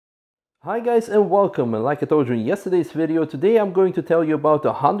Hi guys and welcome, and like I told you in yesterday's video, today I'm going to tell you about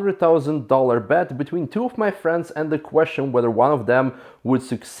a $100,000 bet between two of my friends and the question whether one of them would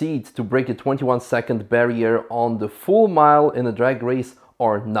succeed to break the 21-second barrier on the full mile in a drag race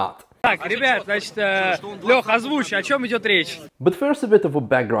or not. Так, ребят, значит, Лёх, озвучь, о чем идет речь? But first, a bit of a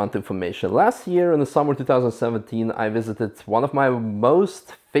background information. Last year in the summer 2017, I visited one of my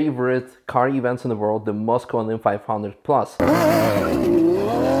most favorite car events in the world, the Moscow NM 500 Plus.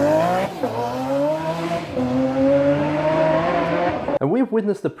 And we've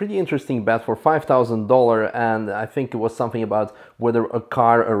witnessed a pretty interesting bet for $5,000, and I think it was something about whether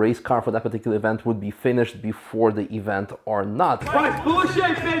a race car for that particular event would be finished before the event or not.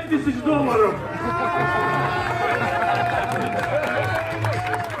 Получай $5000!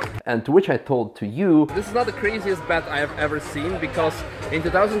 And to which I told to you, this is not the craziest bet I have ever seen, because in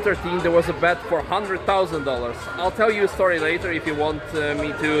 2013 there was a bet for $100,000. I'll tell you a story later if you want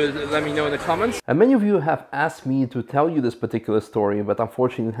me to, let me know in the comments. And many of you have asked me to tell you this particular story, but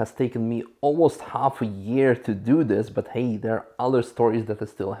unfortunately it has taken me almost half a year to do this. But hey, there are other stories that I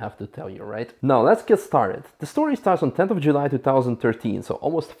still have to tell you, right? Now let's get started. The story starts on 10th of July 2013, so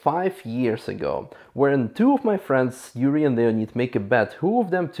almost 5 years ago, wherein two of my friends, Yuri and Leonid, make a bet who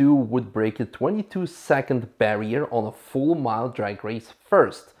of them two would break the 22-second barrier on a full mile drag race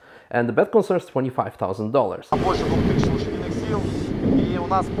first. And the bet concerns $25,000. Больше 2000 лошадиных сил, и у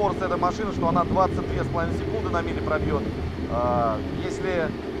нас спор с этой машиной, что она 22,5 секунды на миле пробьет. Если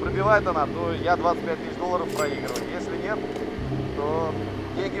пробивает она, то я $25 000 проигрываю. Если нет, то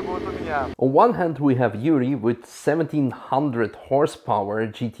деньги будут у меня. On one hand, we have Yuri with 1700 horsepower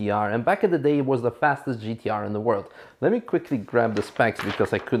GTR, and back in the day it was the fastest GTR in the world. Let me quickly grab the specs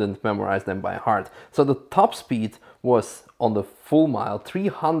because I couldn't memorize them by heart. So the top speed was on the full mile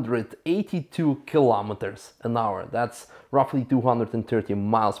 382 kilometers an hour. That's roughly 230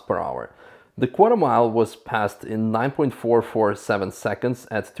 miles per hour. The quarter mile was passed in 9.447 seconds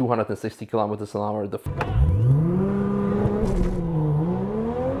at 260 kilometers an hour.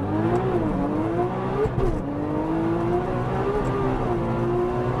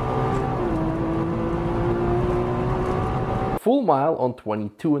 Full mile on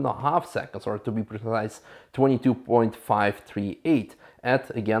 22.5 seconds, or to be precise, 22.538 at,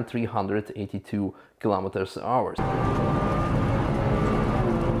 again, 382 kilometers an hour.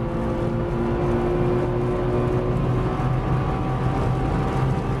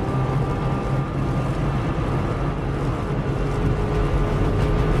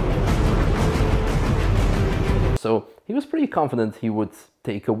 So he was pretty confident he would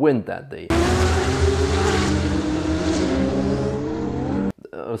take a win that day.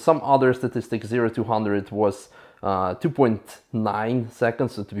 Some other statistics, 0 to 100 was 2.9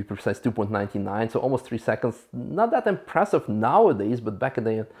 seconds, so to be precise 2.99, so almost 3 seconds. Not that impressive nowadays, but back in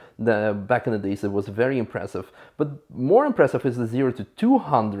the days it was very impressive. But more impressive is the 0 to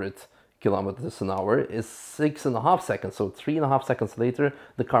 200 kilometers an hour is 6.5 seconds, so 3.5 seconds later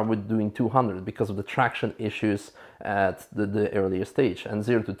the car was doing 200 because of the traction issues at the earlier stage, and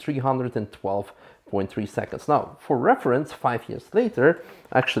 0 to 312.3 seconds. Now, for reference, 5 years later,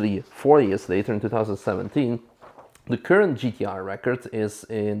 actually 4 years later, in 2017, the current GTR record is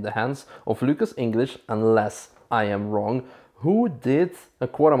in the hands of Lucas English, unless I am wrong, who did a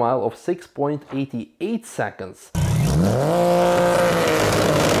quarter mile of 6.88 seconds.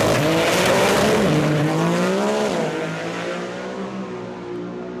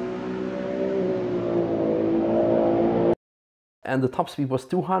 And the top speed was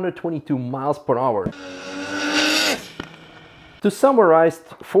 222 miles per hour. To summarize,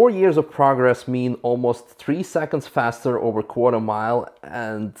 4 years of progress mean almost 3 seconds faster over quarter mile,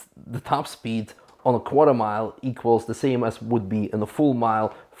 and the top speed on a quarter mile equals the same as would be in a full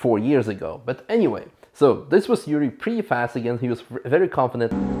mile 4 years ago. But anyway, so this was Yuri, pretty fast again, he was very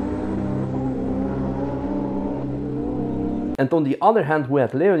confident. And on the other hand, we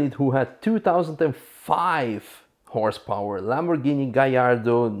had Leonid, who had 2005 horsepower Lamborghini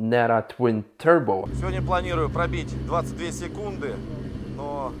Gallardo Nera Twin Turbo. Сегодня планирую пробить 22 секунды,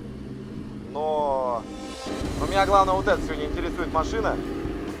 но меня главное вот это сегодня интересует машина.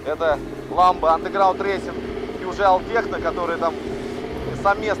 Это Lambo Underground Racing и уже Altechna, которые там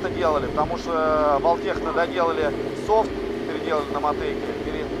совместно делали, потому что в Altechna доделали софт, переделали на мотейке,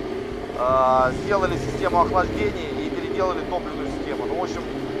 сделали систему охлаждения и переделали топливную систему. Ну, в общем,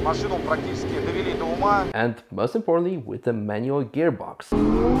 машину практически довели до ума. And most importantly, with a manual gearbox.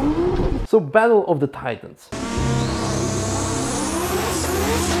 So, Battle of the Titans.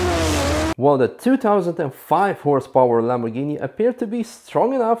 Well, the 2005 horsepower Lamborghini appeared to be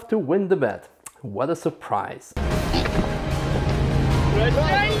strong enough to win the bet. What a surprise.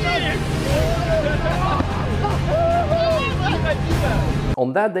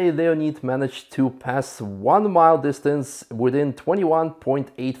 On that day, Leonid managed to pass 1 mile distance within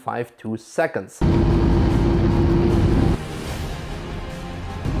 21.852 seconds.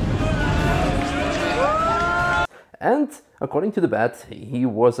 And according to the bet, he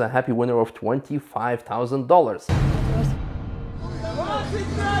was a happy winner of $25,000.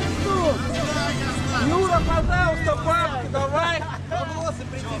 Юра, пожалуйста, папку давай. Вопросы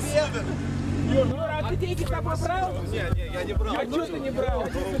при тебе. Юра, а ты деньги с собой брал? Не, я не брал. А что ты не брал?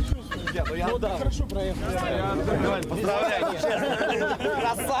 Ну да, хорошо проехал. Поздравляю.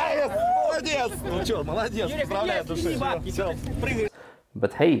 Красавец, молодец. Ну что, молодец, поздравляю, души. Все, прыгай.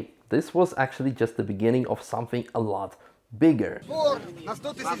 But hey, this was actually just the beginning of something a lot bigger. На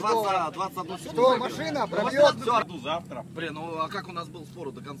 100 тысяч долларов. 21 секунду. Что, машина пробьет? Завтра. Блин, ну а как у нас был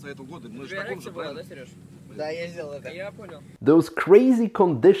спор до конца этого года? Мы же в таком же, правильно? Да, я сделал это. Я понял. Those crazy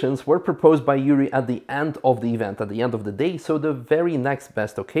conditions were proposed by Yuri at the end of the event, at the end of the day, so the very next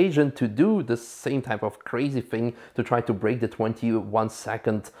best occasion to do the same type of crazy thing, to try to break the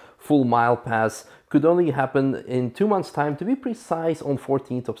 21-second full mile pass, could only happen in 2 months' time, to be precise, on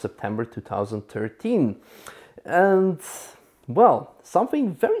 14th of September 2013. And, well,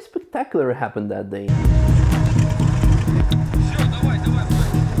 something very spectacular happened that day.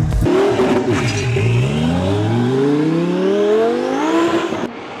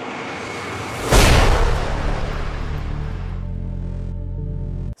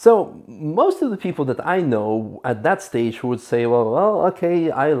 So, most of the people that I know at that stage would say, well,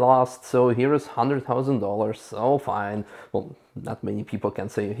 okay, I lost, so here is $100,000, all fine. Well, not many people can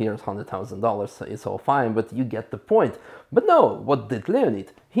say, here's $100,000, it's all fine, but you get the point. But no, what did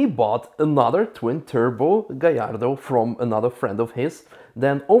Leonid? He bought another twin-turbo Gallardo from another friend of his.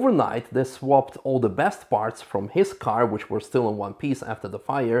 Then overnight, they swapped all the best parts from his car, which were still in one piece after the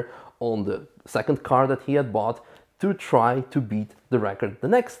fire, on the second car that he had bought, to try to beat the record the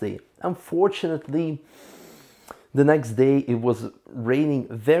next day. Unfortunately, the next day it was raining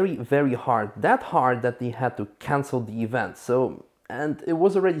very, very hard. That hard that they had to cancel the event. So, and it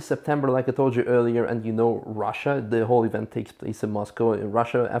was already September, like I told you earlier, and you know Russia, the whole event takes place in Moscow. In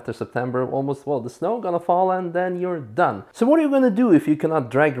Russia, after September, almost, well, the snow gonna fall and then you're done. So what are you gonna do if you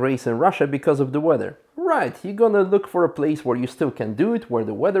cannot drag race in Russia because of the weather? Right, you're gonna look for a place where you still can do it, where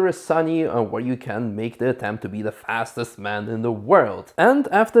the weather is sunny, and where you can make the attempt to be the fastest man in the world. And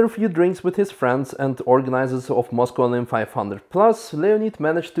after a few drinks with his friends and organizers of Moscow Olymp 500 Plus, Leonid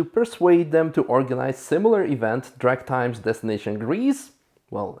managed to persuade them to organize similar event, drag times, destination Greece.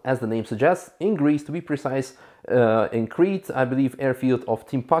 Well, as the name suggests, in Greece, to be precise, in Crete, I believe airfield of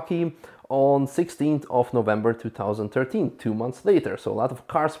Timpaki, on 16th of November 2013, 2 months later. So a lot of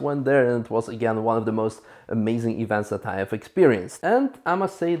cars went there, and it was again one of the most amazing events that I have experienced. And I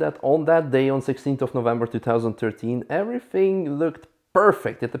must say that on that day, on 16th of November 2013, everything looked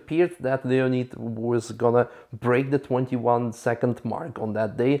perfect. It appeared that Leonid was gonna break the 21-second mark on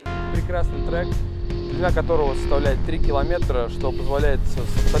that day. Прекрасный трек, длина которого составляет 3 километра, что позволяет с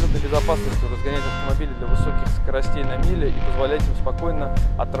абсолютной безопасностью разгонять автомобили до высоких скоростей на миле и позволять им спокойно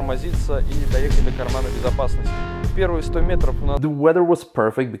оттормозиться и доехать до кармана безопасности. Первые 100 метров у нас... The weather was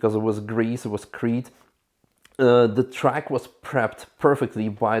perfect because it was Greece, it was Crete. The track was prepped perfectly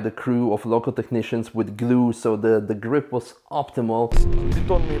by the crew of local technicians with glue, so the grip was optimal.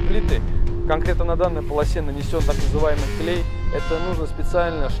 Бетонные плиты, конкретно на данной полосе нанесен так называемый клей. Это нужно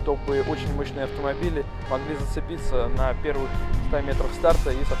специально, чтобы очень мощные автомобили могли зацепиться на первых 100 метрах старта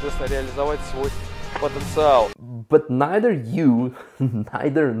и, соответственно, реализовать свой потенциал. But neither you,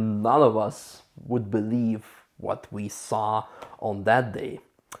 neither none of us would believe what we saw on that day.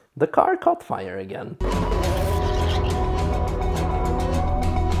 The car caught fire again.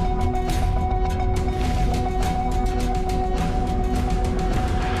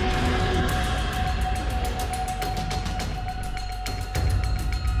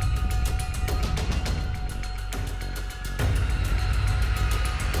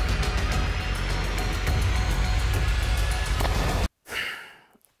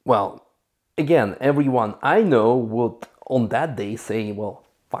 Well, again, everyone I know would on that day say, well,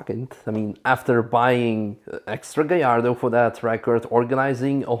 fuck it. I mean, after buying extra Gallardo for that record,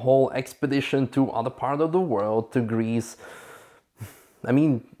 organizing a whole expedition to other part of the world, to Greece, I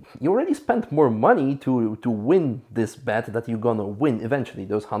mean, you already spent more money to win this bet that you're gonna win eventually,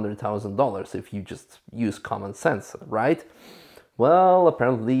 those $100,000, if you just use common sense, right? Well,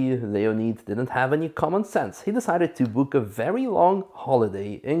 apparently Leonid didn't have any common sense. He decided to book a very long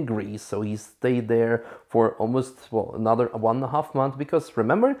holiday in Greece, so he stayed there for almost, well, another 1.5 months, because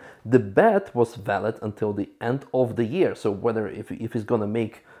remember, the bet was valid until the end of the year. So whether if he's gonna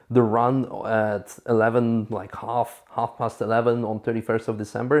make the run at 11, like half past 11 on 31st of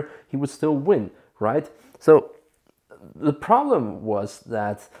December, he would still win, right? So the problem was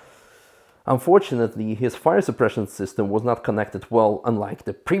that unfortunately, his fire suppression system was not connected well, unlike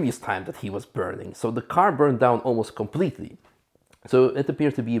the previous time that he was burning. So the car burned down almost completely. So it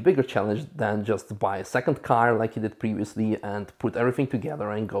appeared to be a bigger challenge than just buy a second car like he did previously and put everything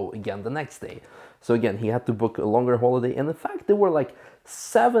together and go again the next day. So again, he had to book a longer holiday, and in fact there were like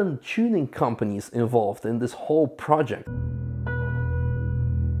 7 tuning companies involved in this whole project.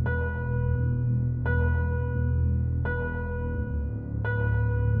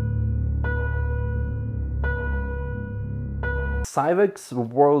 Cyvex,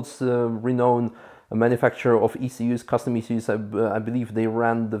 world's renowned manufacturer of ECUs, custom ECUs, I believe they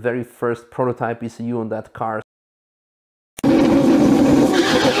ran the very first prototype ECU on that car.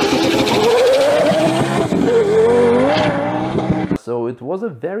 So it was a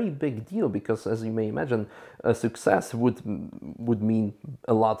very big deal because, as you may imagine, a success would mean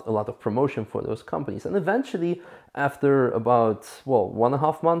a lot of promotion for those companies. And eventually, after about, well,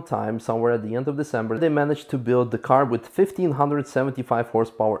 1.5 month time, somewhere at the end of December, they managed to build the car with 1575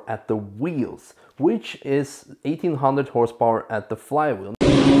 horsepower at the wheels, which is 1800 horsepower at the flywheel.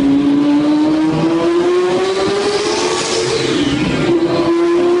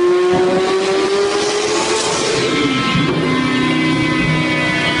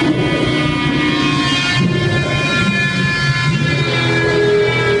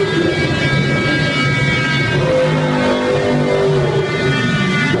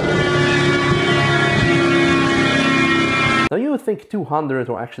 Now you would think 200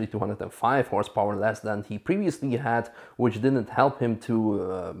 or actually 205 horsepower less than he previously had, which didn't help him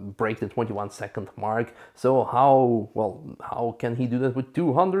to break the 21-second mark. So how can he do that with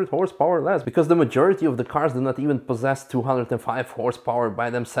 200 horsepower less? Because the majority of the cars do not even possess 205 horsepower by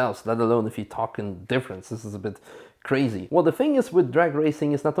themselves, let alone if you talk in difference. This is a bit crazy. Well, the thing is with drag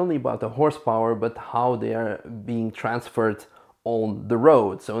racing, it's not only about the horsepower, but how they are being transferred on the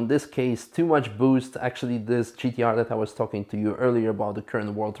road. So in this case, too much boost. Actually, this GTR that I was talking to you earlier about, the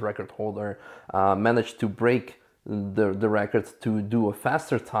current world record holder, managed to break the record to do a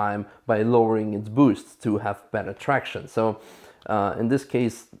faster time by lowering its boost to have better traction. So in this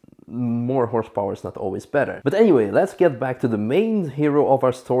case, more horsepower is not always better. But anyway, let's get back to the main hero of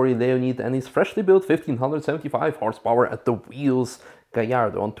our story, Leonid, and his freshly built 1575 horsepower at the wheels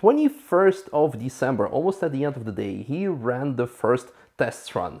Gallardo. On 21st of December, almost at the end of the day, he ran the first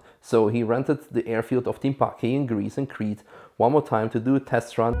test run. So he rented the airfield of Timpaki in Greece and Crete one more time to do a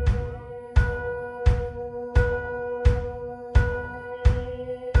test run.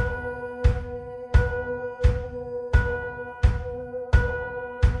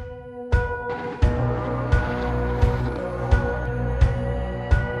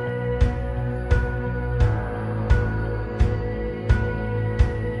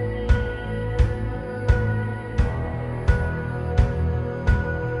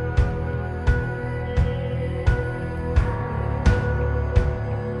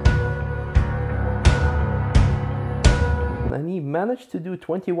 And he managed to do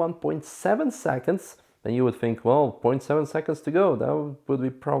 21.7 seconds, and you would think, well, 0.7 seconds to go, that would be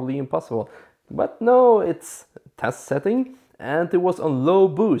probably impossible. But no, it's test setting, and it was on low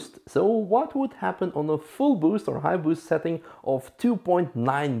boost. So what would happen on a full boost or high boost setting of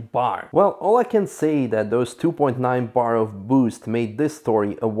 2.9 bar? Well, all I can say that those 2.9 bar of boost made this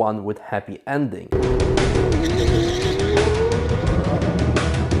story a one with happy ending.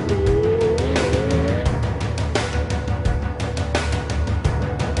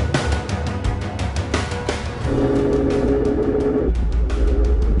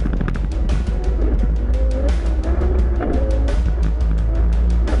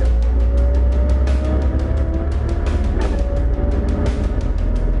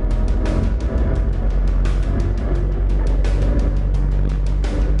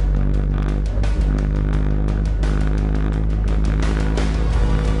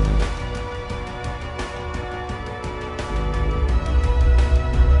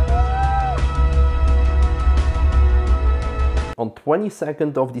 On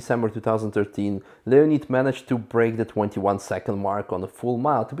 22nd of December 2013, Leonid managed to break the 21-second mark on a full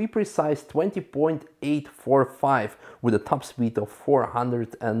mile. To be precise, 20.845 with a top speed of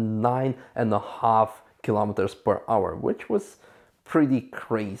 409.5 kilometers per hour, which was pretty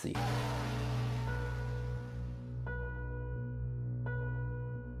crazy.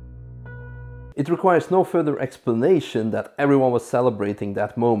 It requires no further explanation that everyone was celebrating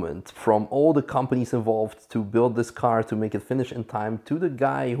that moment, from all the companies involved to build this car to make it finish in time, to the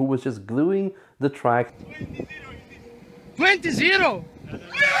guy who was just gluing the track. 20-0?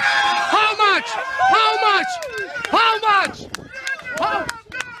 How much? How much? How much? How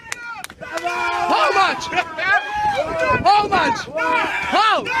much? How much?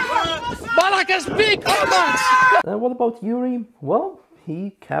 How? Malakas big, how much? And what about Yuri? Well,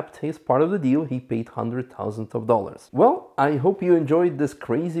 he kept his part of the deal. He paid hundreds of dollars. Well, I hope you enjoyed this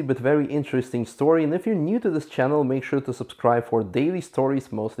crazy but very interesting story, and if you're new to this channel, make sure to subscribe for daily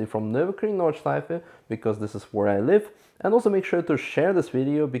stories, mostly from Nürburg, Nordschleife, because this is where I live. And also make sure to share this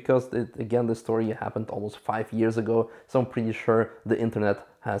video, because again, this story happened almost 5 years ago, so I'm pretty sure the internet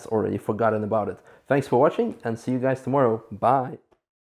has already forgotten about it. Thanks for watching, and see you guys tomorrow. Bye!